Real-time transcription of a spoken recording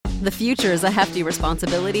The future is a hefty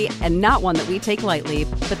responsibility and not one that we take lightly.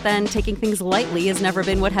 But then taking things lightly has never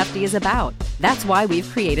been what Hefty is about. That's why we've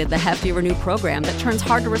created the Hefty Renew program that turns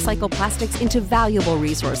hard-to-recycle plastics into valuable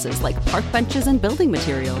resources like park benches and building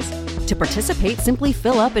materials. To participate, simply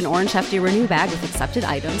fill up an orange Hefty Renew bag with accepted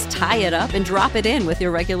items, tie it up, and drop it in with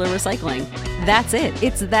your regular recycling. That's it.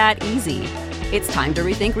 It's that easy. It's time to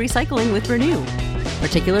rethink recycling with Renew.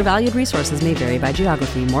 Particular valued resources may vary by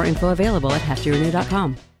geography. More info available at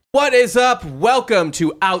heftyrenew.com. What is up? Welcome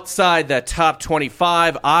to Outside the Top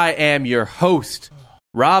 25. I am your host,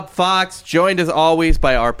 Rob Fox, joined as always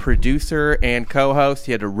by our producer and co-host.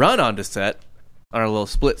 He had to run onto set on our little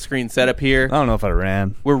split screen setup here. I don't know if I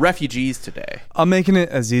ran. We're refugees today. I'm making it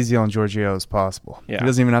as easy on Giorgio as possible. Yeah. He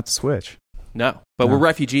doesn't even have to switch. No, but we're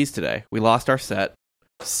refugees today. We lost our set.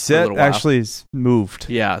 Set actually is moved.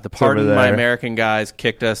 Yeah, the Pardon My American guys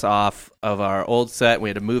kicked us off of our old set. We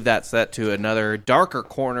had to move that set to another darker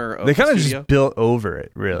corner of They kind the of studio. just built over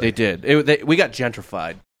it, really. They did. We got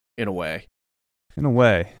gentrified in a way. In a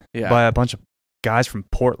way. Yeah. By a bunch of guys from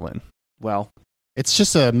Portland. Well, it's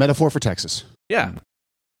just a metaphor for Texas. Yeah.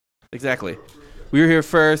 Exactly. We were here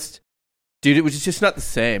first. Dude, it was just not the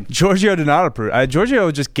same. Giorgio did not approve. Giorgio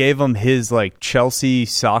just gave him his Chelsea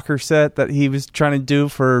soccer set that he was trying to do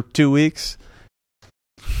for 2 weeks.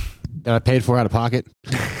 That I paid for out of pocket.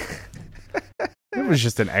 It was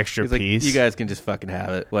just an extra piece. You guys can just fucking have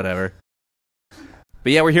it. Whatever.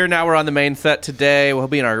 But yeah, we're here now. We're on the main set today. We'll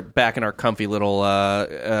be back in our comfy little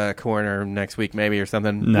corner next week, maybe, or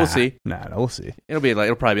something. We'll see. We'll see. It'll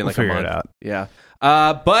probably be in a month. It out. Yeah.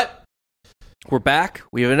 But we're back.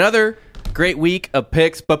 We have another great week of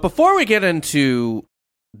picks. But before we get into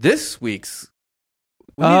this week's,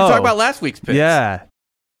 we need to talk about last week's picks. Yeah.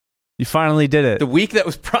 You finally did it. The week that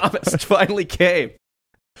was promised finally came.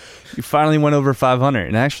 You finally went over 500,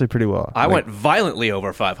 and actually pretty well. I went violently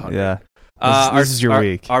over 500. Yeah. This is your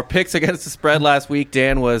week. Our picks against the spread last week,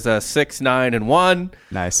 Dan was 6-9-1.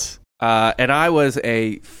 Nice. And I was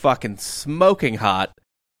a fucking smoking hot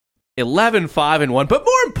 11-5-1. But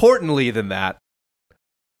more importantly than that,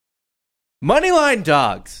 Moneyline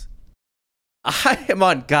Dogs. I am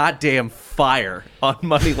on goddamn fire on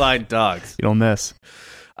Moneyline Dogs. You don't miss.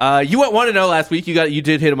 You went 1-0 last week. You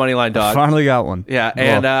did hit a Moneyline Dog. I finally got one. Yeah,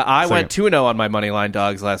 and I went 2-0 on my Moneyline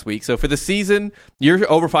Dogs last week. So for the season,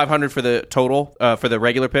 you're over 500 for the total, for the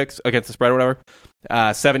regular picks against the spread or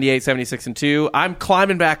whatever. 78, 76-2. I'm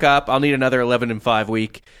climbing back up. I'll need another 11-5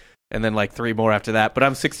 week, and then 3 more after that. But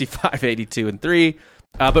I'm 65, 82-3.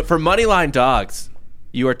 But for Moneyline Dogs,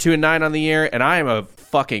 you are 2-9 on the year, and I am a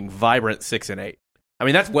fucking vibrant 6-8. I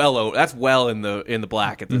mean, that's well in the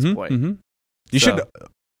black at this point. Mm-hmm. You should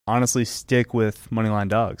honestly stick with Moneyline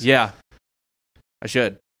Dogs. Yeah, I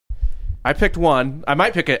should. I picked one. I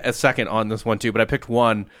might pick a second on this one too, but I picked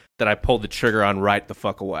one that I pulled the trigger on right the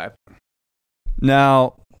fuck away.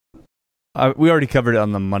 Now, we already covered it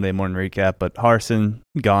on the Monday morning recap, but Harsin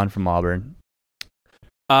gone from Auburn.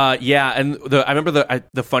 Yeah, and I remember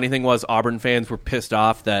the funny thing was Auburn fans were pissed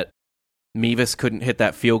off that Mevis couldn't hit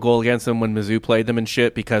that field goal against them when Mizzou played them and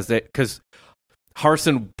shit because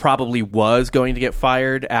Harsin probably was going to get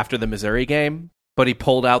fired after the Missouri game, but he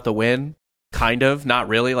pulled out the win, kind of, not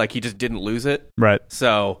really, he just didn't lose it. Right.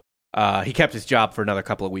 So he kept his job for another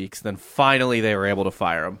couple of weeks, then finally they were able to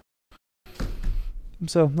fire him.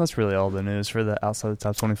 So that's really all the news for the outside the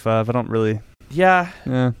top 25. I don't really... Yeah.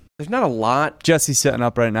 There's not a lot. Jesse's setting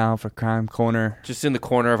up right now for Crime Corner. Just in the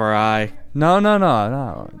corner of our eye. No, not at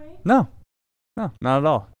all,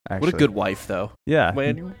 actually. What a good wife, though. Yeah.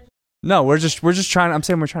 No, we're just trying. I'm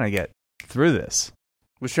saying we're trying to get through this.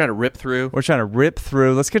 We're trying to rip through.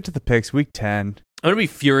 Let's get to the picks. Week 10. I'm gonna be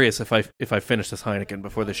furious if I finish this Heineken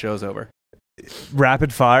before the show's over.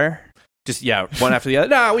 Rapid fire. Just one after the other.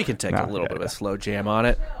 No, we can take a little bit of a slow jam on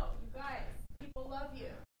it. People love you.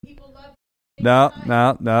 No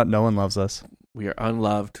one loves us. We are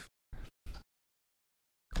unloved,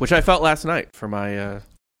 which I felt last night for my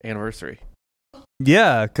anniversary.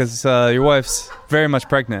 Yeah, because your wife's very much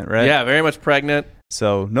pregnant, right? Yeah, very much pregnant.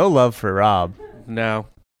 So no love for Rob. No,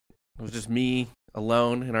 it was just me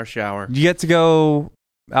alone in our shower. You get to go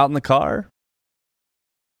out in the car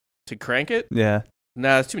to crank it. Yeah.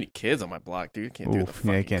 Nah, there's too many kids on my block, dude. You can't do the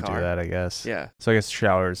fucking you can't car. do that, I guess. Yeah. So I guess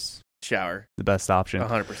shower the best option.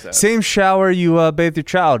 100%. Same shower you bathed your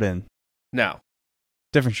child in. No.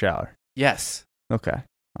 Different shower. Yes. Okay.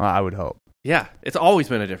 I would hope. Yeah, it's always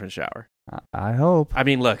been a different shower. I hope. I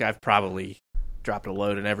mean, look, I've probably dropped a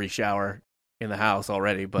load in every shower in the house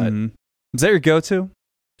already, but is that your go-to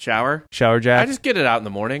shower jack? I just get it out in the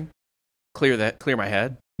morning, clear my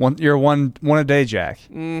head. You're one a day, Jack.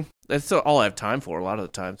 That's all I have time for a lot of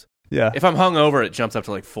the times. Yeah. If I'm hungover, it jumps up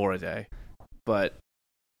to like 4 a day. But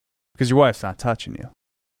because your wife's not touching you.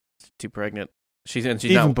 Too pregnant. She's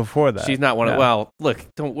even not, before that. She's not one of. Well, look,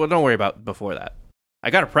 don't worry about before that. I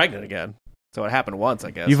got her pregnant again, so it happened once, I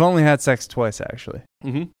guess. You've only had sex twice, actually.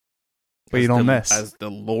 Mm-hmm. But you don't miss, as the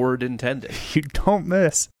Lord intended. You don't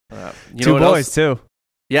miss. You 2 know boys else? too.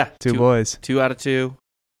 Yeah, 2 boys. 2 out of 2,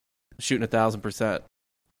 shooting 1,000%.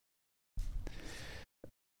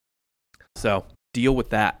 So deal with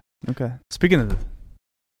that. Okay. Speaking of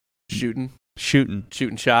shooting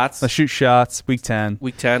shots. Let's shoot shots. Week 10.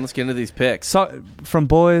 Week 10. Let's get into these picks. So, from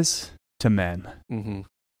boys to men. Mm-hmm.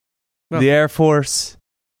 Well, the Air Force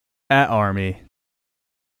at Army.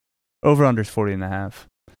 Over unders 40.5.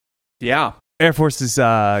 Yeah. Air Force is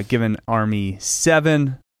giving Army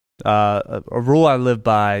 7. A rule I live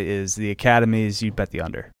by is the academies, you bet the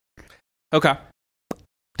under. Okay.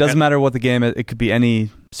 Doesn't matter what the game is. It could be any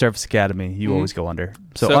service academy. You always go under.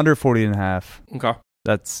 So under 40.5. Okay.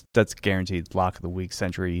 That's guaranteed lock of the week,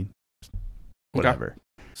 century, whatever.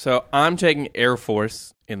 Okay. So I'm taking Air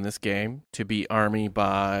Force in this game to beat Army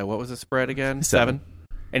by, what was the spread again? 7.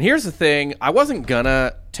 And here's the thing. I wasn't going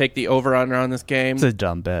to take the over-under on this game. It's a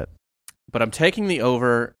dumb bet. But I'm taking the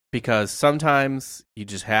over because sometimes you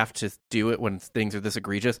just have to do it when things are this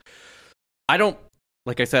egregious. I don't,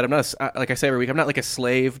 like I said, like I say every week, I'm not like a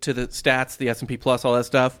slave to the stats, the S&P Plus, all that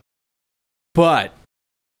stuff. But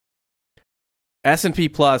S&P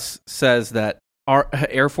Plus says that our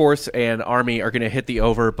Air Force and Army are going to hit the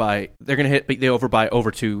over by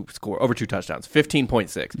over 2 touchdowns,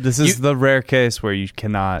 15.6. This is the rare case where you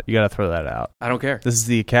got to throw that out. I don't care. This is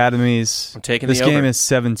the academies. I'm taking this the over. game is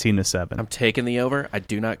 17-7. I'm taking the over. I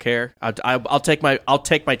do not care. I'll take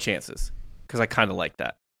my chances because I kind of like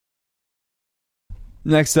that.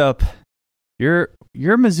 Next up, your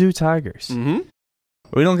Mizzou Tigers. Mm-hmm.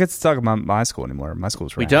 We don't get to talk about my school anymore. My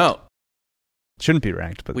school's ranked. We don't. Shouldn't be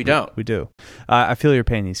ranked, but we don't. We do. I feel your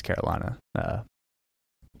pain, East Carolina.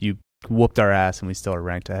 You whooped our ass, and we still are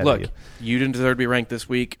ranked ahead of you. Look, you didn't deserve to be ranked this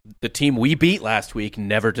week. The team we beat last week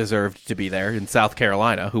never deserved to be there in South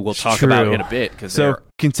Carolina, who we'll talk about in a bit. So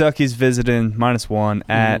Kentucky's visiting -1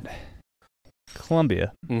 at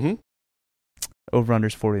Columbia. Mm-hmm.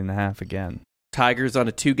 Over-unders 40.5 again. Tigers on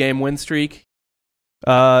a 2-game win streak.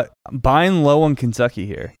 Buying low on Kentucky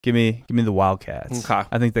here. Give me the Wildcats. Okay.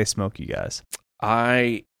 I think they smoke you guys.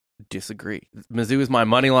 I disagree. Mizzou is my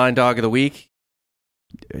money line dog of the week.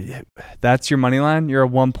 That's your money line? You're a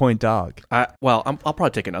 1-point dog. I'll probably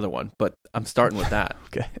take another one, but I'm starting with that.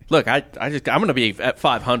 Okay. Look, I'm going to be at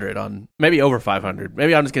 500 on maybe over 500.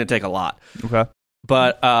 Maybe I'm just going to take a lot. Okay.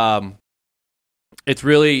 But it's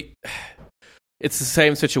the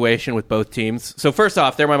same situation with both teams. So first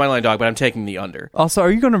off, they're my money line dog, but I'm taking the under. Also, are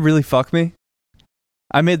you going to really fuck me?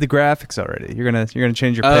 I made the graphics already. You're gonna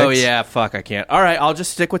change your picks? Oh yeah, fuck, I can't. All right, I'll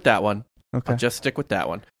just stick with that one. Okay. I'll just stick with that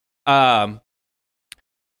one.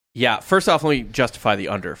 Yeah, first off, let me justify the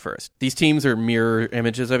under first. These teams are mirror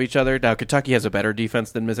images of each other. Now, Kentucky has a better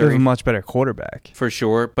defense than Missouri. They have a much better quarterback. For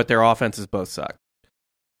sure, but their offenses both suck.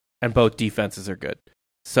 And both defenses are good.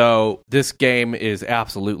 So this game is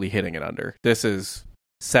absolutely hitting it under. This is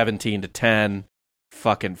 17-10,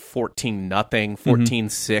 fucking 14-0,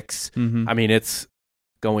 14-6. Mm-hmm. I mean, it's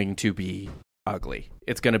going to be ugly.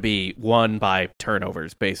 It's going to be won by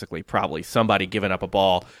turnovers, basically. Probably somebody giving up a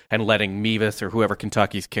ball and letting Mevis or whoever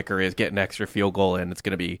Kentucky's kicker is get an extra field goal in. It's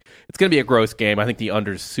going to be a gross game. I think the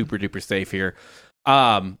under's super duper safe here.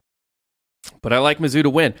 But I like Mizzou to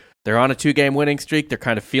win. They're on a 2-game winning streak. They're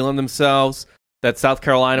kind of feeling themselves. That South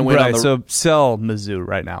Carolina win. Right, so sell Mizzou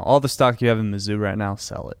right now. All the stock you have in Mizzou right now,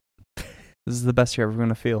 sell it. This is the best you're ever going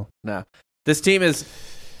to feel. No. This team is...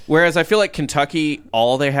 Whereas I feel like Kentucky,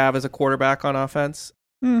 all they have is a quarterback on offense.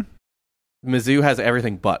 Mizzou has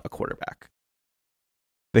everything but a quarterback.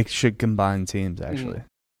 They should combine teams, actually.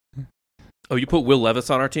 Oh, you put Will Levis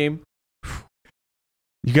on our team?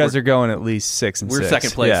 You guys are going at least 6 and 6. We're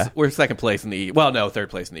second place. Yeah. We're second place in the East. Well, no, third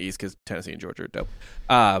place in the East because Tennessee and Georgia are dope.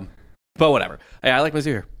 But whatever. I like Mizzou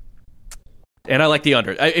here. And I like the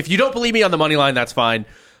under. If you don't believe me on the money line, that's fine.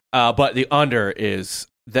 But the under is...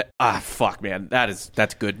 fuck, man.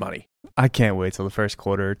 That's good money. I can't wait till the first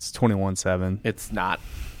quarter. It's 21-7. It's not.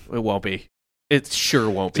 It won't be. It sure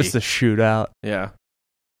won't be. Just a shootout. Yeah.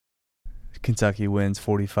 Kentucky wins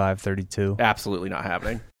 45-32. Absolutely not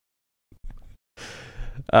happening.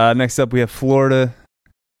 Next up, we have Florida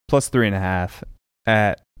plus 3.5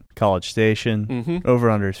 at College Station. Mm-hmm.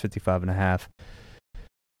 Over-under is 55.5.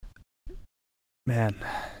 Man.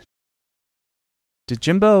 Did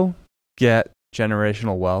Jimbo get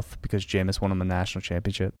generational wealth because Jameis won him a national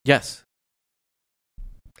championship? Yes.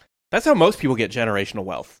 That's how most people get generational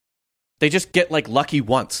wealth. They just get like lucky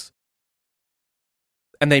once.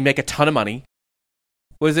 And they make a ton of money.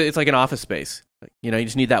 What is it? It's like an Office Space. You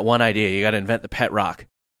just need that one idea. You got to invent the pet rock.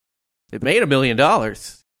 It made $1 million.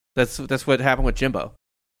 That's what happened with Jimbo.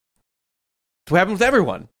 That's what happened with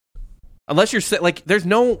everyone. Unless you're like, there's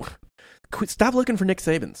no... Stop looking for Nick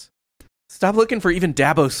Sabans. Stop looking for even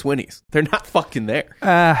Dabo Swinney's. They're not fucking there.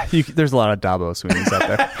 There's a lot of Dabo Swinney's out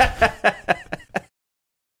there.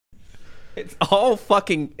 It's all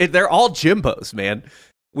fucking... They're all Jimbos, man.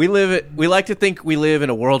 We like to think we live in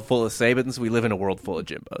a world full of Sabans. We live in a world full of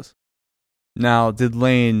Jimbos. Now, did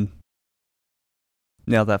Lane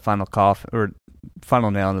nail that final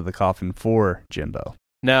nail into the coffin for Jimbo?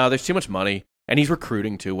 No, there's too much money, and he's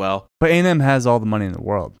recruiting too well. But A&M has all the money in the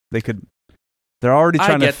world. They're already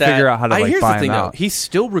trying to figure out how to here's buy the thing, him out. Though. He's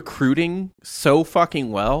still recruiting so fucking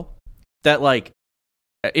well that, like,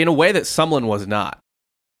 in a way that Sumlin was not.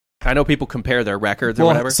 I know people compare their records or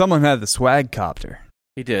whatever. Someone had the swag copter.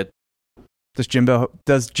 He did. Does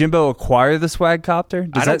Jimbo acquire the swag copter?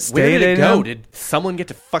 Does that stay where did it at go? A&M? Did someone get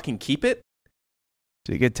to fucking keep it?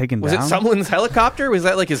 Did it get taken Was down? it Sumlin's helicopter? Was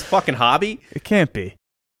that like his fucking hobby? It can't be.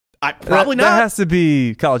 Probably not. That has to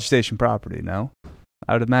be College Station property, no?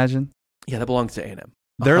 I would imagine. Yeah, that belongs to A&M.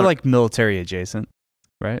 They're like military adjacent,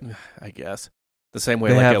 right? I guess. The same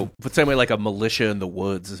way like a militia in the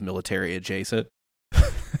woods is military adjacent.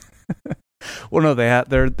 Well, no,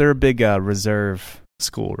 they're a big reserve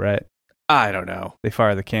school, right? I don't know. They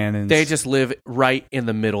fire the cannons. They just live right in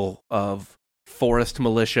the middle of forest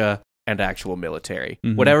militia and actual military.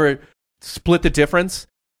 Mm-hmm. Whatever, split the difference,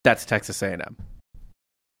 that's Texas A&M.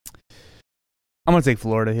 I'm going to take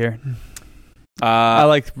Florida here. I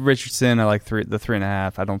like Richardson. I like the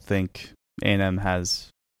 3.5. I don't think A&M has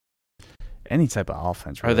any type of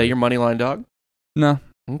offense. Really. Are they your money line dog? No.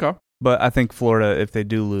 Okay. But I think Florida, if they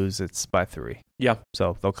do lose, it's by 3. Yeah.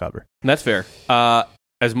 So they'll cover. That's fair.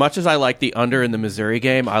 As much as I like the under in the Missouri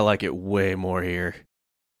game, I like it way more here.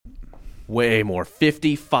 Way more.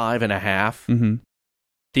 55.5. Mm-hmm.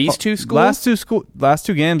 These two schools? Last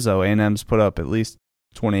two games, though, A&M's put up at least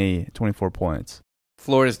 24 points.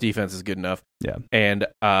 Florida's defense is good enough. Yeah. And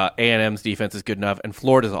A&M's defense is good enough. And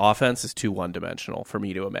Florida's offense is too one-dimensional for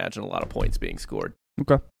me to imagine a lot of points being scored.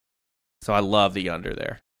 Okay. So I love the under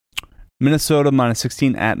there. Minnesota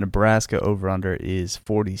 -16 at Nebraska. Over-under is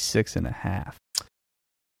 46.5.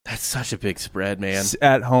 That's such a big spread, man.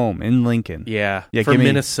 At home in Lincoln. Yeah. For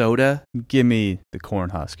Minnesota. Give me the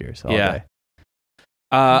Cornhuskers all day.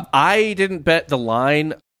 I didn't bet the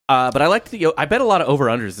line, but I bet a lot of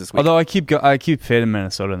over-unders this week. Although I keep fading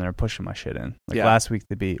Minnesota and they're pushing my shit in. Last week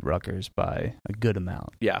they beat Rutgers by a good amount.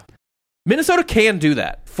 Yeah. Minnesota can do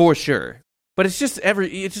that for sure. But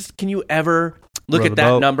can you ever look at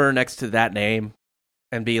that number next to that name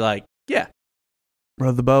and be like, yeah.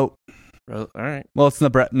 Row the boat. All right. Well, it's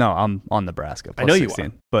Nebraska. No, I'm on Nebraska. I know 16,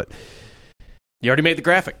 you are. But you already made the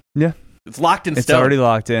graphic. Yeah. It's locked in stone. It's already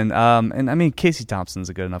locked in. And I mean, Casey Thompson's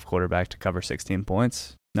a good enough quarterback to cover 16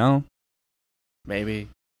 points. No? Maybe.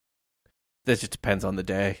 This just depends on the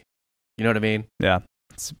day. You know what I mean? Yeah.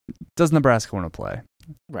 Does Nebraska want to play?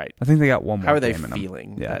 Right. I think they got one more. How are they game in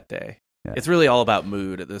feeling that day? Yeah. It's really all about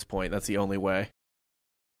mood at this point. That's the only way.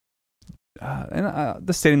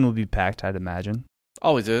 The stadium will be packed, I'd imagine.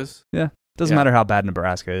 Always is. Yeah. Doesn't matter how bad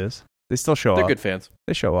Nebraska is. They still show up. They're good fans.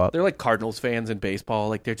 They show up. They're like Cardinals fans in baseball.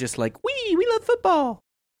 Like they're just like, we love football.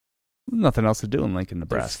 Nothing else to do in Lincoln,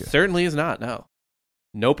 Nebraska. There certainly is not, no.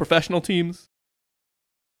 No professional teams.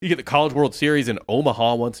 You get the College World Series in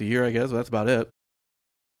Omaha once a year, I guess. That's about it.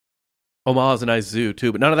 Omaha's a nice zoo,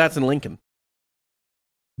 too, but none of that's in Lincoln.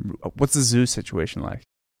 What's the zoo situation like?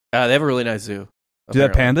 They have a really nice zoo. Do they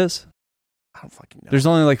have pandas? I don't fucking know. There's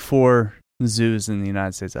only like 4 zoos in the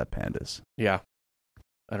United States that have pandas. Yeah.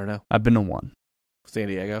 I don't know. I've been to one. San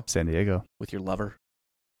Diego? San Diego. With your lover?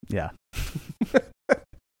 Yeah. But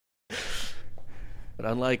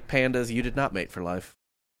unlike pandas, you did not mate for life.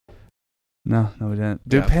 No, we didn't.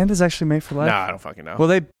 Do pandas actually mate for life? No, I don't fucking know. Well,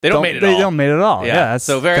 they don't mate at all. They don't mate at all. Yeah, that's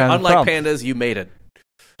so very unlike pandas, you made it.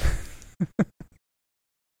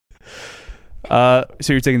 So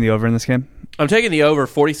you're taking the over in this game? I'm taking the over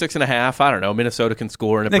 46.5. I don't know. Minnesota can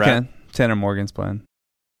score. They can. Tanner Morgan's playing.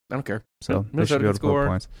 I don't care. So Minnesota they should be able can score. To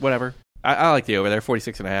points. Whatever. I like the over there.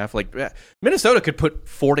 46.5. Like Minnesota could put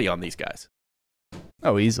 40 on these guys.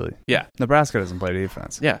 Oh, easily. Yeah. Nebraska doesn't play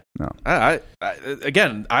defense. Yeah. No. I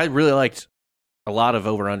really liked a lot of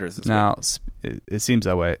over-unders this week. It seems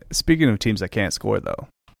that way. Speaking of teams that can't score, though,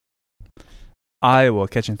 Iowa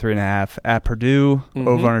catching 3.5 at Purdue.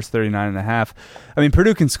 Over-unders 39.5. I mean,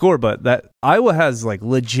 Purdue can score, but that Iowa has like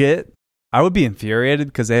legit. I would be infuriated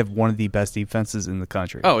because they have one of the best defenses in the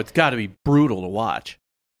country. Oh, it's got to be brutal to watch.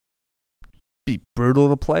 Be brutal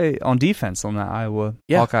to play on defense on that Iowa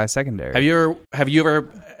Hawkeye secondary.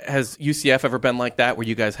 Has UCF ever been like that where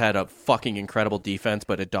you guys had a fucking incredible defense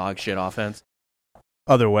but a dog shit offense?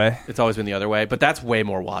 Other way. It's always been the other way, but that's way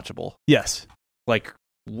more watchable. Yes. Like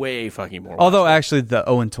way fucking more watchable. Although actually the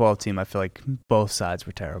 0-12 team, I feel like both sides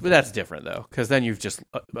were terrible. But that's different though, because then you've just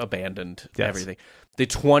abandoned everything. The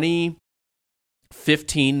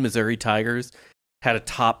 2015 Missouri Tigers had a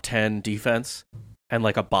top 10 defense and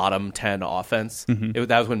like a bottom 10 offense.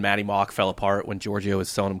 That was when Matty Mock fell apart, when Giorgio was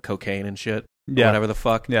selling him cocoine and shit. Yeah. Whatever the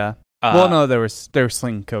fuck. Yeah. Well, no, they were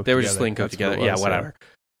slinging coke They together. were just slinging coke together. Yeah, whatever.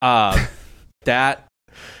 That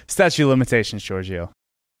statute of limitations, Giorgio.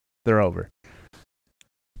 They're over.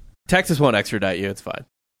 Texas won't extradite you. It's fine.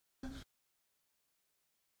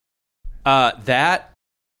 That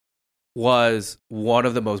was one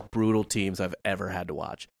of the most brutal teams I've ever had to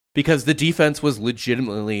watch because the defense was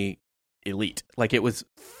legitimately elite. Like it was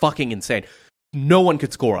fucking insane. No one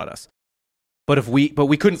could score on us. But we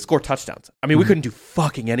couldn't score touchdowns. I mean, we couldn't do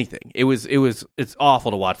fucking anything. It's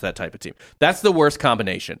awful to watch that type of team. That's the worst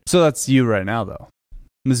combination. So that's you right now, though.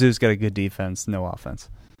 Mizzou's got a good defense, no offense.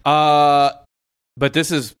 But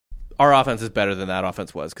our offense is better than that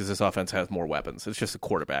offense was because this offense has more weapons. It's just the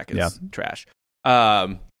quarterback is trash.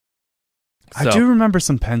 I do remember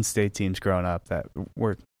some Penn State teams growing up that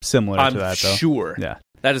were similar to that, though. I'm sure. Yeah.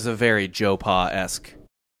 That is a very Joe Pa-esque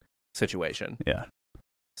situation. Yeah.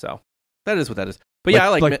 So that is what that is. But yeah,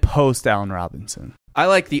 I like post Allen Robinson. I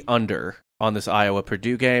like the under on this Iowa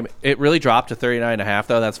Purdue game. It really dropped to 39.5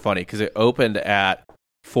 though. That's funny because it opened at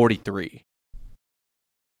 43.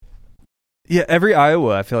 Yeah,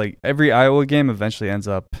 I feel like every Iowa game eventually ends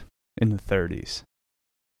up in the 30s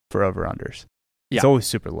for over-unders. It's always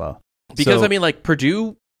super low. Because, I mean, like,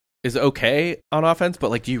 Purdue is okay on offense,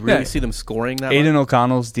 but, like, do you really see them scoring that Aiden much?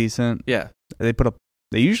 O'Connell's decent. Yeah.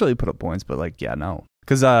 They usually put up points, but, like, yeah, no.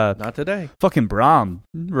 Because not today. Fucking Braum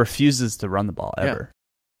refuses to run the ball ever.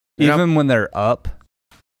 Yeah. Even when they're up,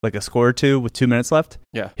 like a score or two with 2 minutes left,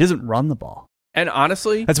 he doesn't run the ball. And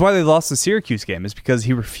honestly, that's why they lost the Syracuse game, is because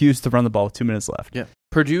he refused to run the ball with 2 minutes left. Yeah.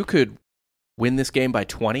 Purdue could win this game by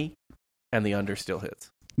 20 and the under still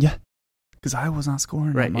hits. Yeah. Because Iowa's not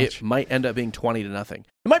scoring that much. It might end up being 20-0. It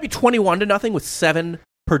might be 21-0 with 7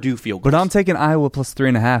 Purdue field goals. But I'm taking Iowa plus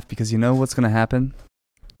 3.5 because you know what's going to happen?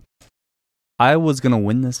 Iowa's going to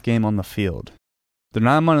win this game on the field. They're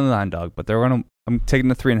not a money line dog, but I'm taking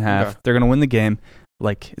the 3.5. Okay. They're going to win the game.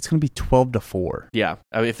 Like, it's going to be 12-4. Yeah.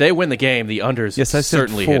 I mean, if they win the game, the under's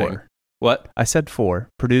certainly hitting. What? I said 4.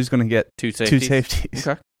 Purdue's going to get two safeties.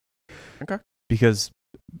 Okay. Because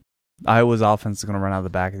Iowa's offense is going to run out of the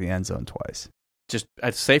back of the end zone twice. Just,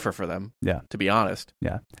 it's safer for them, to be honest.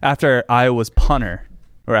 Yeah. After Iowa's punter,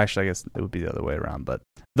 or actually, I guess it would be the other way around, but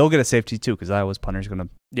they'll get a safety too because Iowa's punter is going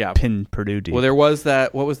to pin Purdue deep. Well, there was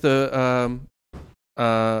that, what was the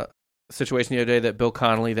situation the other day that Bill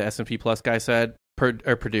Connolly, the S&P Plus guy, said?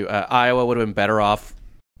 Purdue, Iowa would have been better off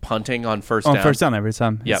punting on first down. On first down every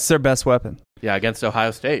time. It's their best weapon. Yeah, against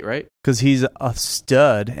Ohio State, right? Because he's a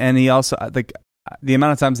stud, and he also, like, the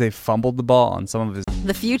amount of times they fumbled the ball on some of his...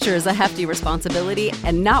 The future is a hefty responsibility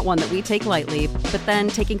and not one that we take lightly. But then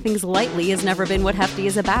taking things lightly has never been what Hefty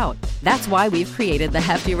is about. That's why we've created the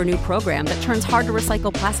Hefty Renew program that turns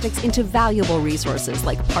hard-to-recycle plastics into valuable resources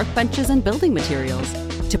like park benches and building materials.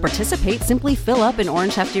 To participate, simply fill up an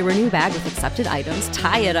orange Hefty Renew bag with accepted items,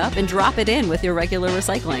 tie it up, and drop it in with your regular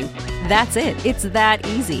recycling. That's it. It's that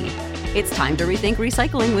easy. It's time to rethink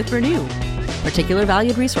recycling with Renew. Particular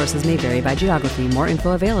valued resources may vary by geography. More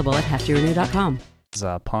info available at heftyrenew.com.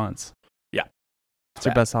 Punts. Yeah. It's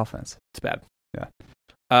their best offense. It's bad.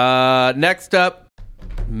 Yeah. Next up,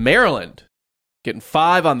 Maryland. Getting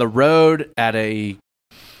 5 on the road at a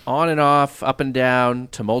on and off, up and down,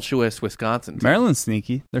 tumultuous Wisconsin team. Maryland's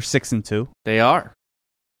sneaky. They're 6-2. They are.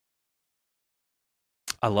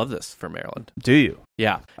 I love this for Maryland. Do you?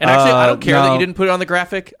 Yeah. And actually, I don't care that you didn't put it on the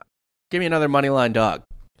graphic. Give me another money line dog.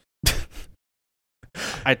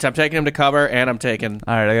 I'm taking him to cover, and I'm taking...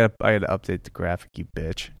 All right, I gotta update the graphic, you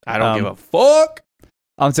bitch. I don't give a fuck.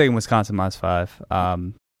 I'm taking Wisconsin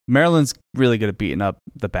 -5. Maryland's really good at beating up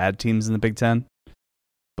the bad teams in the Big Ten,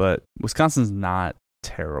 but Wisconsin's not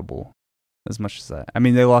terrible as much as that. I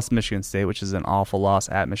mean, they lost to Michigan State, which is an awful loss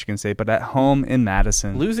at Michigan State, but at home in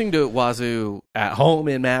Madison... Losing to Wazoo at home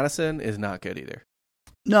in Madison is not good either.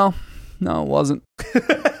 No, it wasn't.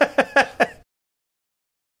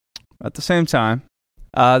 At the same time,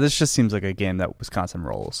 This just seems like a game that Wisconsin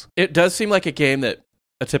rolls. It does seem like a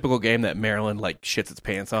typical game that Maryland like shits its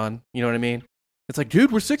pants on. You know what I mean? It's like,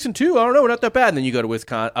 dude, we're 6-2. I don't know, we're not that bad. And then you go to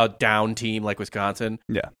Wisconsin, a down team like Wisconsin,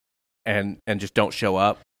 Yeah. and just don't show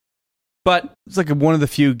up. But It's like one of the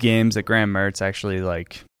few games that Graham Mertz actually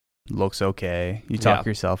like looks okay. You talk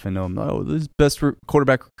yourself into him. Oh, this is the best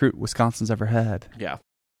quarterback recruit Wisconsin's ever had. yeah,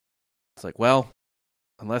 it's like, well,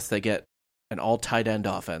 unless they get an all tight end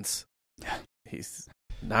offense, he's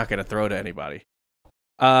not going to throw to anybody.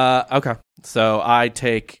 Okay, so I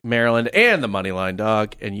take Maryland and the money line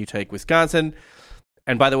dog, and you take Wisconsin.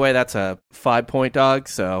 And by the way, that's a 5-point dog,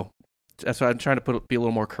 so that's why I'm trying to be a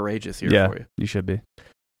little more courageous here for you. You should be.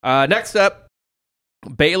 Next up,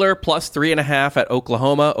 Baylor plus 3.5 at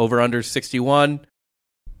Oklahoma, over under 61.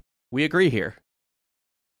 We agree here.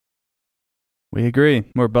 We agree.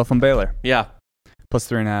 We're both on Baylor. Yeah. Plus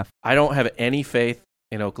 3.5. I don't have any faith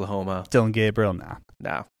in Oklahoma. Dylan Gabriel, nah.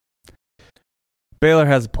 No. Baylor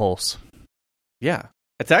has a pulse. Yeah.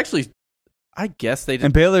 It's actually, I guess they did.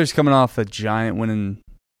 And Baylor's coming off a giant win in,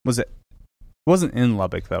 it wasn't in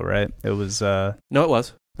Lubbock though, right? It was, No, it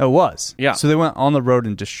was. Oh, it was? Yeah. So they went on the road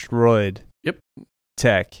and destroyed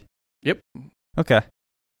Tech. Yep. Okay.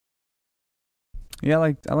 Yeah,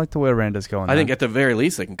 I like the way Aranda's going. I think at the very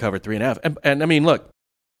least they can cover 3.5. And I mean, look,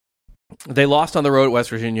 they lost on the road at West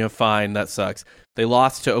Virginia. Fine, that sucks. They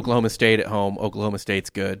lost to Oklahoma State at home. Oklahoma State's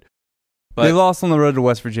good. But they lost on the road to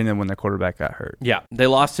West Virginia when their quarterback got hurt. Yeah, they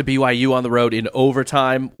lost to BYU on the road in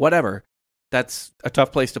overtime. Whatever. That's a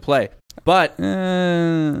tough place to play. But yeah,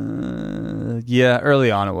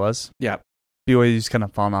 early on it was. Yeah. BYU's kind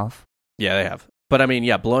of fallen off. Yeah, they have. But I mean,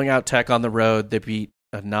 yeah, blowing out Tech on the road, they beat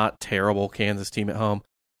a not terrible Kansas team at home.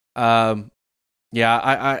 Yeah,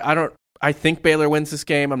 I don't. I think Baylor wins this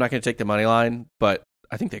game. I'm not going to take the money line, but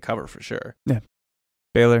I think they cover for sure. Yeah,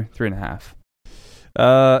 Baylor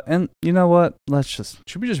 3.5. And you know what?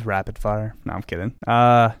 Should we just rapid fire? No, I'm kidding.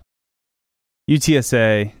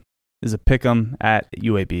 UTSA is a pick'em at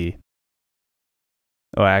UAB.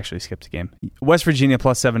 Oh, I actually skipped a game. West Virginia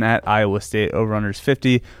plus 7 at Iowa State. Over-unders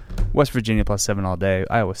 50. West Virginia plus 7 all day.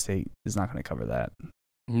 Iowa State is not going to cover that.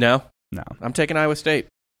 No. No. I'm taking Iowa State.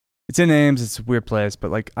 It's in Ames. It's a weird place,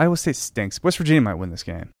 but like Iowa State stinks. West Virginia might win this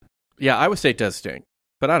game. Yeah, Iowa State does stink,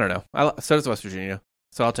 but I don't know. So does West Virginia,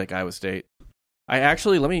 so I'll take Iowa State. I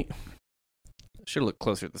should look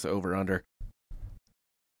closer at this over-under.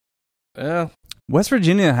 West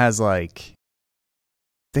Virginia has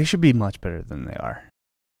they should be much better than they are.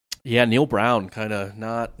 Yeah, Neil Brown kind of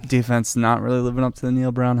not. Defense not really living up to the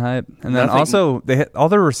Neil Brown hype. And then also, all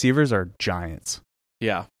their receivers are giants.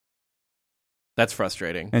 Yeah. That's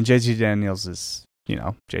frustrating. And JT Daniels is,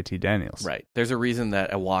 JT Daniels. Right. There's a reason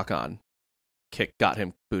that a walk-on kick got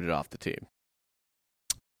him booted off the team.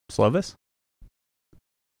 Slovis?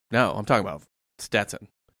 No, I'm talking about Stetson.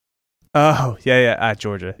 Oh, yeah, at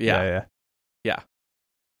Georgia. Yeah.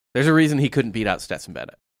 There's a reason he couldn't beat out Stetson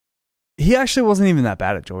Bennett. He actually wasn't even that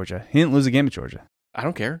bad at Georgia. He didn't lose a game at Georgia. I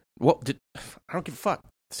don't care. I don't give a fuck.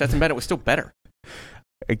 Stetson Bennett was still better.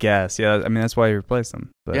 I guess, yeah. I mean, that's why he replaced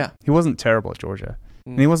him. But yeah. He wasn't terrible at Georgia.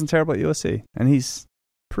 And he wasn't terrible at USC. And he's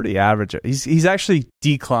pretty average. He's actually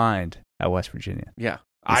declined at West Virginia. Yeah.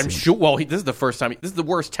 I'm sure. Well, this is the first time. This is the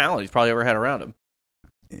worst talent he's probably ever had around him.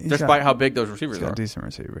 Despite how big those receivers he's got are. Decent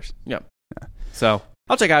receivers. Yeah. So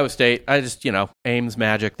I'll take Iowa State. I just, Ames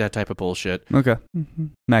magic, that type of bullshit. Okay.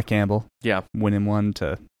 Matt Campbell. Yeah. Winning one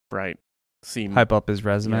to hype up his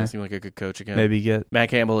resume. Yeah, seem like a good coach again. Maybe get Matt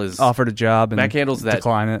Campbell is offered a job and Matt Campbell's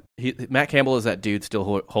decline it. Matt Campbell is that dude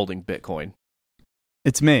still holding Bitcoin.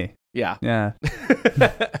 It's me. Yeah. Yeah.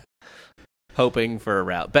 Hoping for a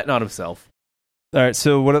route. Betting on himself. All right,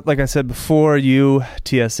 so like I said before,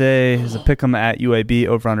 UTSA is a pick'em at UAB,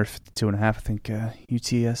 over under 52.5. I think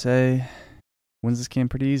UTSA wins this game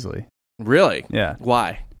pretty easily. Really? Yeah.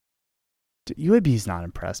 Why? UAB's not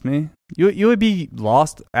impressed me. UAB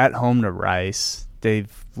lost at home to Rice.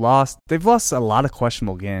 They've lost a lot of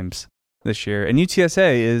questionable games this year, and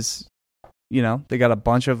UTSA is, they got a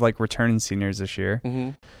bunch of returning seniors this year. Mm-hmm.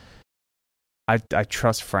 I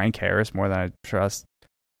trust Frank Harris more than I trust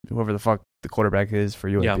whoever the fuck the quarterback is for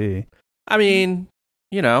UAB. Yeah. I mean,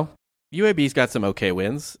 UAB's got some okay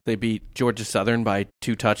wins. They beat Georgia Southern by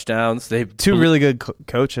 2 touchdowns. They two really good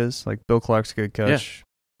coaches. Bill Clark's a good coach. Yeah.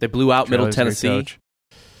 They blew out Middle Tennessee.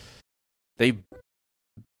 They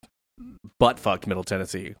butt-fucked Middle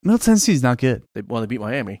Tennessee. Middle Tennessee's not good. They beat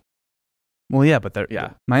Miami. Well, yeah, but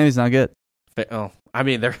Miami's not good.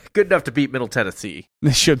 They're good enough to beat Middle Tennessee.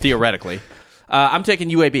 They should theoretically. I'm taking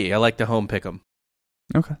UAB. I like the home pick'em.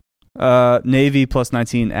 Okay. Navy plus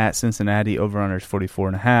 19 at Cincinnati. Over-under is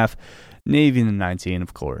 44.5. Navy in the 19,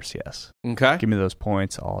 of course, yes. Okay. Give me those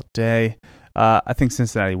points all day. I think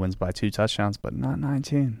Cincinnati wins by 2 touchdowns, but not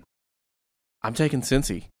 19. I'm taking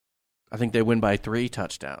Cincy. I think they win by 3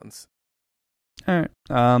 touchdowns. All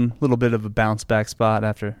right. Little bit of a bounce back spot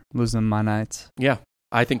after losing my Knights. Yeah.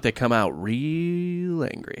 I think they come out real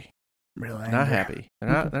angry. Really Not happy. They're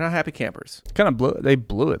not happy campers. They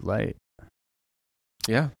blew it late.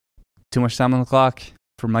 Yeah. Too much time on the clock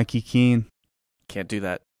for Mikey Keene. Can't do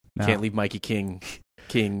that. No. Can't leave Mikey Keene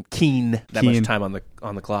that much time on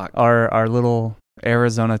the clock. Our little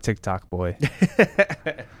Arizona TikTok boy.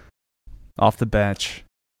 Off the bench.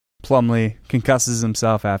 Plumlee concusses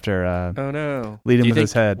himself after oh no, leading with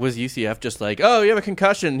his head. Was UCF just like, oh, you have a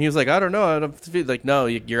concussion? He was like, I don't know. I don't feel like, no,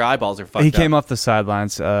 your eyeballs are fucked up. He came off the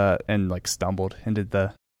sidelines and like stumbled and did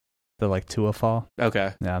the like Tua fall.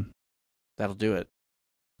 Okay. Yeah. That'll do it.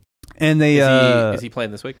 And they is he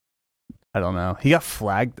playing this week? I don't know. He got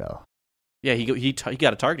flagged though. Yeah, he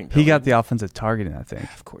got a targeting penalty. He got the offensive targeting, I think.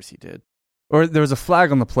 Of course he did. Or there was a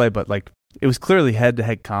flag on the play, but like it was clearly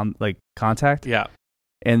head-to-head contact. Yeah.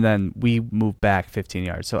 And then we moved back 15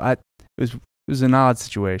 yards. So it was an odd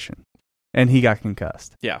situation. And he got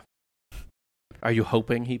concussed. Yeah. Are you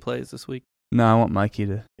hoping he plays this week? No, I want Mikey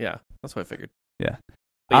to. Yeah, that's what I figured. Yeah.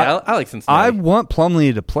 But yeah, I like Cincinnati. I want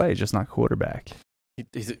Plumlee to play, just not quarterback.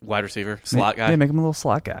 He's a wide receiver, slot guy. Yeah, make him a little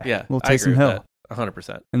slot guy. Yeah, a little Taysom Hill.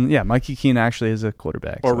 100%. And yeah, Mikey Keene actually is a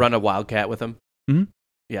quarterback. Or run a wildcat with him. Mm-hmm.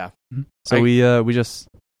 Yeah. Mm-hmm. So we just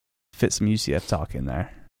fit some UCF talk in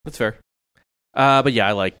there. That's fair. But yeah,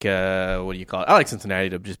 I like, what do you call it? I like Cincinnati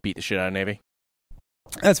to just beat the shit out of Navy.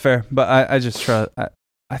 That's fair, but I just try.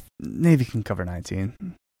 Navy can cover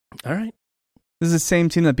 19. All right. This is the same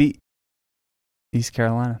team that beat East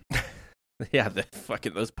Carolina. Yeah,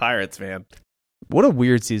 those Pirates, man. What a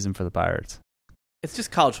weird season for the Pirates. It's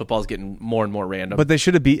just college football is getting more and more random. But they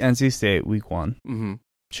should have beat NC State week 1. Mm-hmm.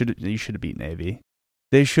 You should have beat Navy.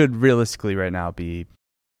 They should realistically right now be,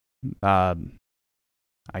 I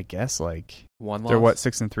guess like one loss.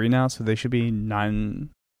 They're 6-3 now, so they should be 9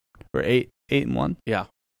 or 8-1. Yeah,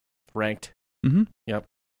 ranked. Mm-hmm. Yep.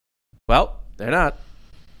 Well, they're not.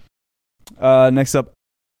 Next up,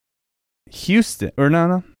 Houston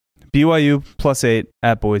BYU +8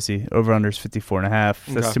 at Boise. Over/unders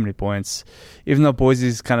 54.5. That's too many points. Even though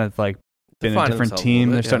Boise's kind of like been a different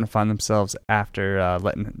team, they're starting to find themselves after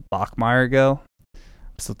letting Bachmeier go.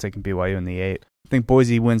 I'm still taking BYU in the 8. I think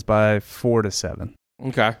Boise wins by 4-7.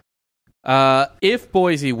 Okay. If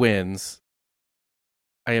Boise wins,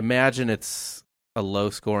 I imagine it's a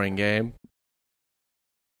low-scoring game,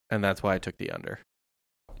 and that's why I took the under.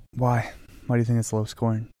 Why? Why do you think it's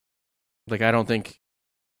low-scoring? Like, I don't think.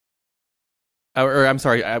 Or I'm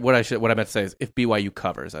sorry. What I meant to say is, if BYU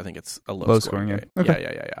covers, I think it's a low-scoring game.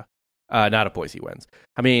 Okay. Yeah. Not if Boise wins.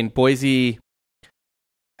 I mean, Boise.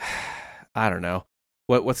 I don't know.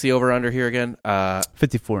 What's the over/under here again?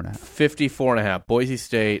 54.5. 54.5. Boise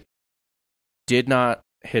State did not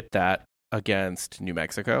hit that against New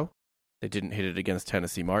Mexico. They didn't hit it against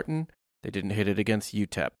Tennessee Martin. They didn't hit it against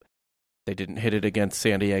UTEP. They didn't hit it against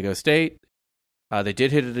San Diego State. They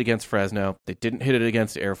did hit it against Fresno. They didn't hit it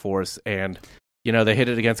against Air Force. And, they hit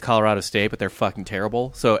it against Colorado State, but they're fucking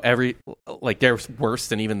terrible. So they're worse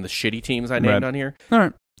than even the shitty teams I named on here.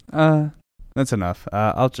 All right. That's enough.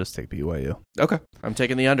 I'll just take BYU. Okay. I'm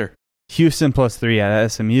taking the under. Houston +3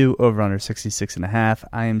 at SMU. Over/under 66.5.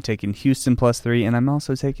 I am taking Houston +3, and I'm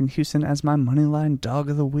also taking Houston as my moneyline dog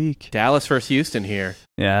of the week. Dallas versus Houston here.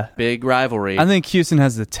 Yeah. Big rivalry. I think Houston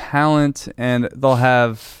has the talent, and they'll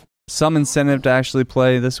have some incentive to actually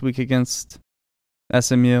play this week against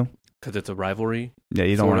SMU. Because it's a rivalry? Yeah,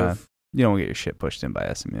 you don't want to get your shit pushed in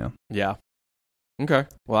by SMU. Yeah. Okay.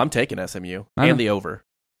 Well, I'm taking SMU and the over.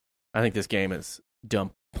 I think this game is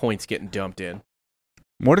points getting dumped in.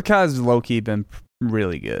 Mordecai's low-key been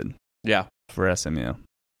really good. Yeah. For SMU.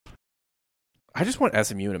 I just want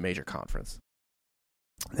SMU in a major conference.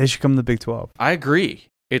 They should come to the Big 12. I agree.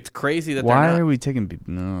 It's crazy that Why they're not. Are we taking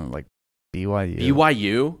BYU?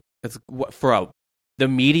 BYU? It's the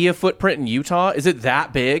media footprint in Utah, is it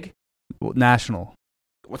that big? Well, national.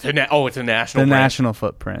 It's a national The brand. national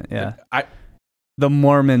footprint, yeah. The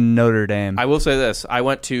Mormon Notre Dame. I will say this. I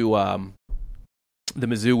went to the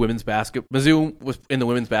Mizzou women's basketball. Mizzou was in the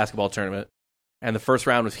women's basketball tournament, and the first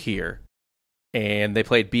round was here. And they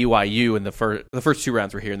played BYU in the first 2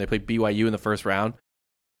 rounds were here, and they played BYU in the first round.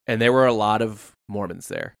 And there were a lot of Mormons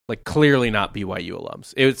there. Like, clearly not BYU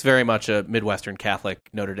alums. It was very much a Midwestern Catholic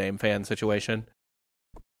Notre Dame fan situation,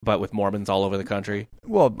 but with Mormons all over the country.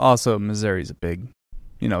 Well, also, Missouri's a big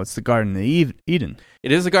it's the Garden of Eden.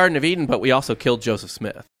 It is the Garden of Eden, but we also killed Joseph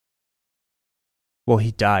Smith. Well,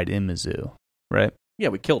 he died in Mizzou, right? Yeah,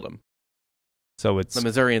 we killed him. So it's The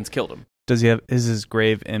Missourians killed him. is his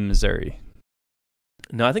grave in Missouri?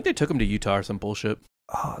 No, I think they took him to Utah or some bullshit.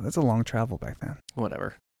 Oh, that's a long travel back then.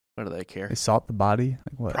 Whatever. What do they care? They salt the body?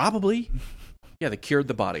 Like what? Probably. Yeah, they cured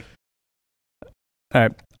the body. All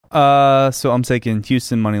right. So I'm taking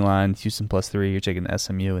Houston money line, Houston +3. You're taking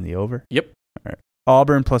SMU in the over. Yep. All right.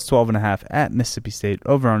 Auburn +12.5 at Mississippi State.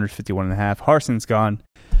 Over under 51.5. Harson's gone.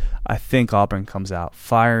 I think Auburn comes out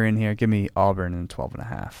fire in here. Give me Auburn in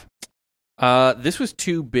 12.5. This was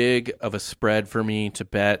too big of a spread for me to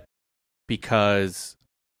bet because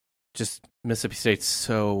just Mississippi State's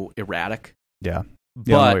so erratic. Yeah. You don't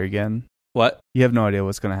know what you're getting. What? You have no idea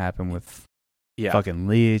what's going to happen with Yeah. fucking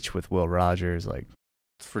Leach, with Will Rogers, like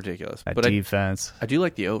It's ridiculous. at But defense. I do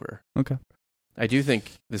like the over. Okay. I do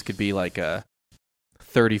think this could be like a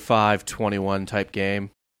 35-21 type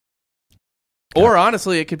game. Okay. Or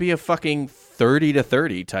honestly, it could be a fucking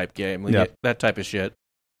 30-30 type game. Like Yeah. that type of shit.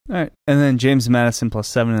 All right. And then James Madison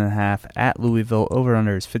 +7.5 at Louisville. Over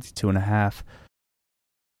under is 52.5.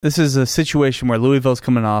 This is a situation where Louisville's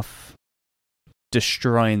coming off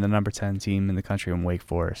destroying the number 10 team in the country in Wake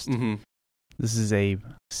Forest. Mm-hmm. This is a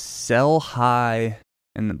sell high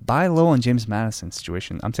and buy low on James Madison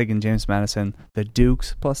situation. I'm taking James Madison, the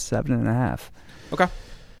Dukes +7.5. Okay.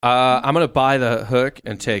 I'm going to buy the hook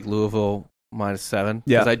and take Louisville -7.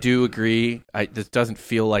 Yeah. Because I do agree. This doesn't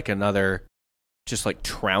feel like another just like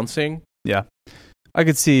trouncing. Yeah. I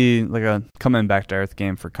could see like a coming back to earth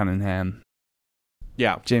game for Cunningham.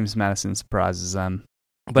 Yeah. James Madison surprises them.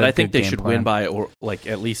 But Good- I think good they game should plan. win by, or like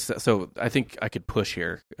at least. So I think I could push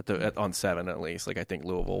here on 7 at least. Like I think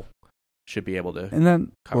Louisville should be able to. And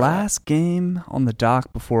then Cover last game on the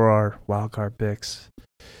dock before our wild card picks,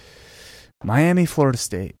 Miami, Florida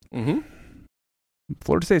State. Mm-hmm.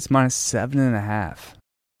 Florida State's -7.5.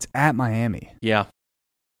 It's at Miami. Yeah.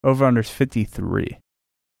 Over under is 53.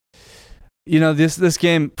 This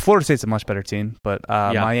game, Florida State's a much better team, but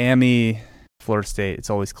Yeah. Miami, Florida State, it's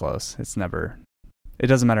always close. It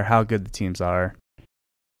doesn't matter how good the teams are.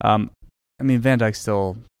 Van Dyke's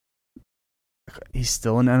he's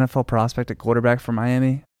still an NFL prospect at quarterback for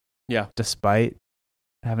Miami. Yeah. Despite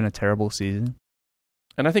having a terrible season.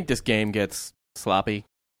 And I think this game gets sloppy.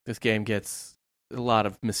 This game gets a lot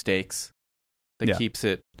of mistakes that Yeah. keeps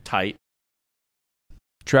it tight.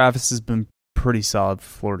 Travis has been pretty solid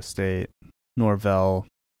for Florida State. Norvell,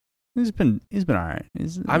 he's been all right.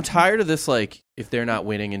 I'm tired of this, like, if they're not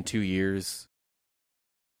winning in 2 years,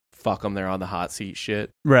 fuck them, they're on the hot seat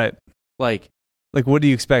shit. Right. Like, What do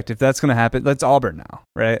you expect if that's going to happen? That's Auburn now,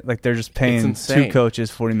 right? Like they're just paying insane. 2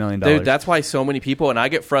 coaches $40 million. dude, that's why so many people, and I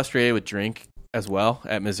get frustrated with Drink as well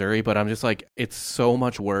at Missouri, but I'm just like, it's so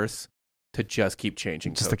much worse to just keep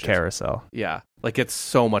changing just coaches. a carousel. Yeah. Like, it's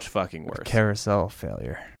so much fucking worse. Carousel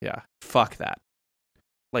failure. Yeah. Fuck that.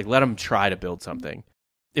 Like, let them try to build something.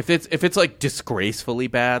 If it's like disgracefully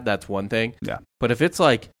bad, that's one thing. Yeah. But if it's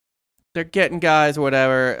like they're getting guys or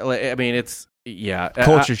whatever, like, I mean, it's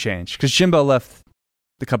Culture change because Jimbo left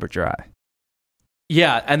the cupboard dry.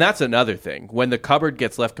 Yeah, and that's another thing. When the cupboard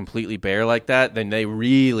gets left completely bare like that, then they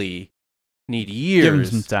really need years. Give him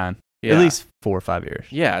some time. Yeah. At least 4 or 5 years.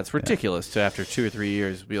 Yeah, it's ridiculous to after 2 or 3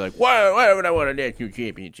 years be like, why would I want a national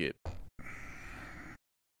championship?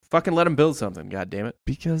 Fucking let them build something, god damn it.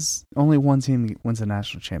 Because only one team wins a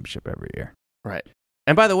national championship every year. Right.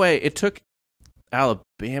 And by the way, it took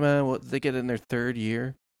Alabama, what did they get in their 3rd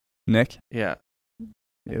year? Nick? Yeah.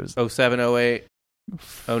 It was 07, 08,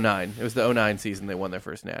 09. It was the 09 season they won their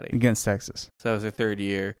first natty. against Texas. So that was their 3rd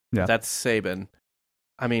year. Yeah. That's Saban.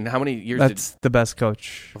 I mean, how many years That's the best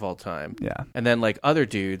coach. of all time? Yeah. And then like other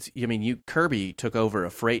dudes, Kirby took over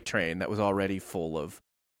a freight train that was already full of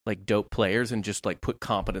like dope players and just like put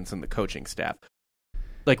competence in the coaching staff.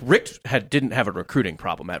 Like Rick didn't have a recruiting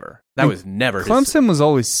problem ever. That was never Clemson was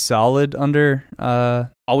always solid under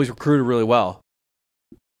always recruited really well.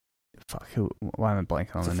 why am I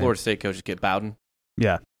blanking on The the Florida name? State coaches get Bowden.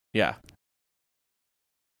 Yeah. Yeah.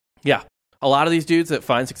 Yeah. A lot of these dudes that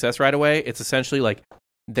find success right away, it's essentially like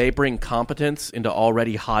they bring competence into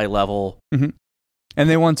already high level. And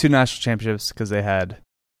they won 2 national championships because they had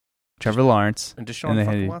Trevor Lawrence And Deshaun and they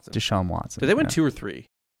fucking had Watson. Deshaun Watson. Did they win Yeah. 2 or 3?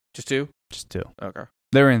 Just 2? Just 2. Okay.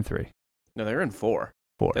 They were in 3. No, they were in 4.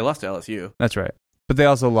 4. They lost to LSU. That's right. But they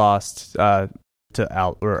also lost to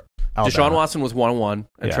Alabama. Deshaun Watson was 1-1,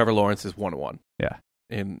 and Yeah. Trevor Lawrence is 1-1. Yeah.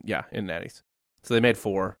 In Natties. So they made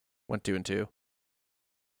 4, went 2-2.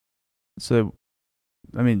 So,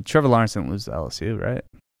 I mean, Trevor Lawrence didn't lose to LSU, right?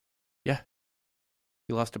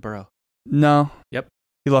 He lost to Burrow. No. Yep.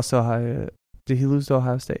 He lost to Ohio. Did he lose to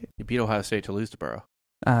Ohio State? He beat Ohio State to lose to Burrow.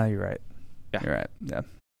 You're right. Yeah. You're right. Yeah.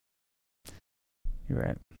 You're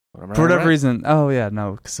right. Am I For whatever right? reason. Oh, yeah.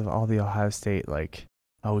 No, because of all the Ohio State, like,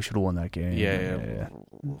 we should have won that game. Yeah.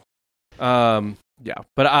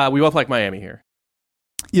 But we both like Miami here.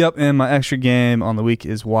 Yep, and my extra game on the week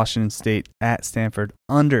is Washington State at Stanford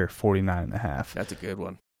under 49.5. That's a good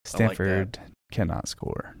one. Stanford cannot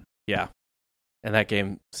score. Yeah. And that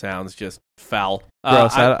game sounds just foul.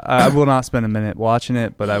 Gross. I will not spend a minute watching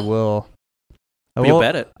it, but I will. You'll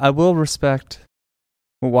bet it. I will respect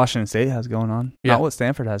what Washington State has going on, Yeah. not what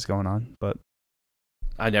Stanford has going on. But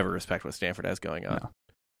I never respect what Stanford has going on. No.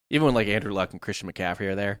 Even when like Andrew Luck and Christian McCaffrey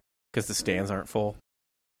are there because the stands aren't full.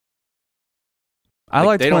 I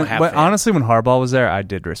liked they don't have fans. honestly when Harbaugh was there, I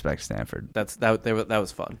did respect Stanford, That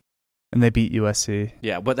was fun. and they beat USC.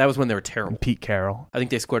 Yeah, but that was when they were terrible. And Pete Carroll. I think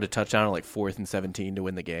they scored a touchdown on like 4th and 17 to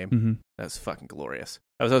win the game. Mm-hmm. That was fucking glorious.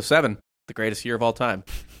 That was 2007, the greatest year of all time.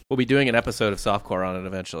 We'll be doing an episode of Softcore on it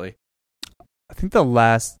eventually. I think the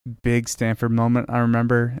last big Stanford moment I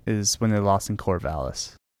remember is when they lost in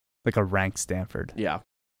Corvallis, like a ranked Stanford. Yeah.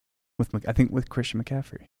 with Christian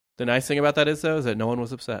McCaffrey. The nice thing about that is though is that no one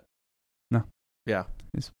was upset. No. Yeah.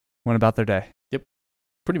 Just went about their day. Yep.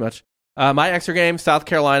 Pretty much. My extra game, South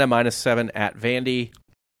Carolina -7 at Vandy.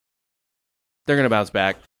 They're going to bounce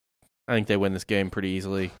back. I think they win this game pretty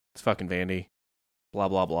easily. It's fucking Vandy. Blah,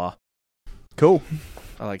 blah, blah. Cool.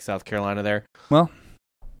 I like South Carolina there. Well,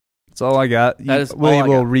 that's all I got. That is we all I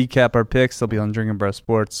will got. recap our picks. They'll be on Drinking Bro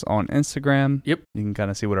Sports on Instagram. Yep. You can kind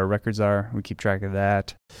of see what our records are. We keep track of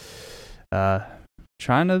that.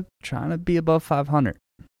 Trying to be above 500.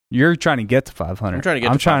 You're trying to get to 500. I'm trying to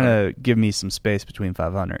get I'm to trying 500. to give me some space between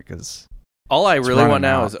 500 because All I really running want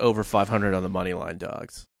now out. is over 500 on the money line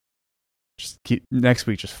dogs. just keep next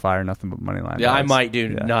week. Just fire nothing but money line. Yeah, I dogs. might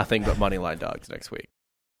do Yeah. nothing but money line dogs next week.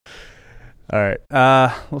 All right.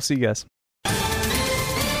 We'll see you guys.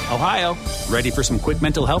 Ohio, ready for some quick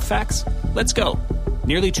mental health facts? Let's go.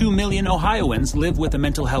 Nearly 2 million Ohioans live with a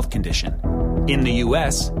mental health condition. In the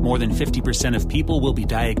U.S., more than 50% of people will be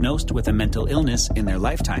diagnosed with a mental illness in their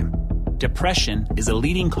lifetime. Depression is a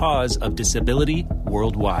leading cause of disability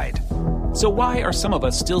worldwide. So why are some of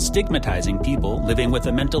us still stigmatizing people living with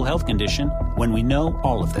a mental health condition when we know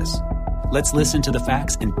all of this? Let's listen to the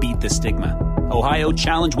facts and beat the stigma. Ohio,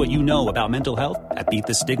 challenge what you know about mental health at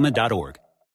beatthestigma.org.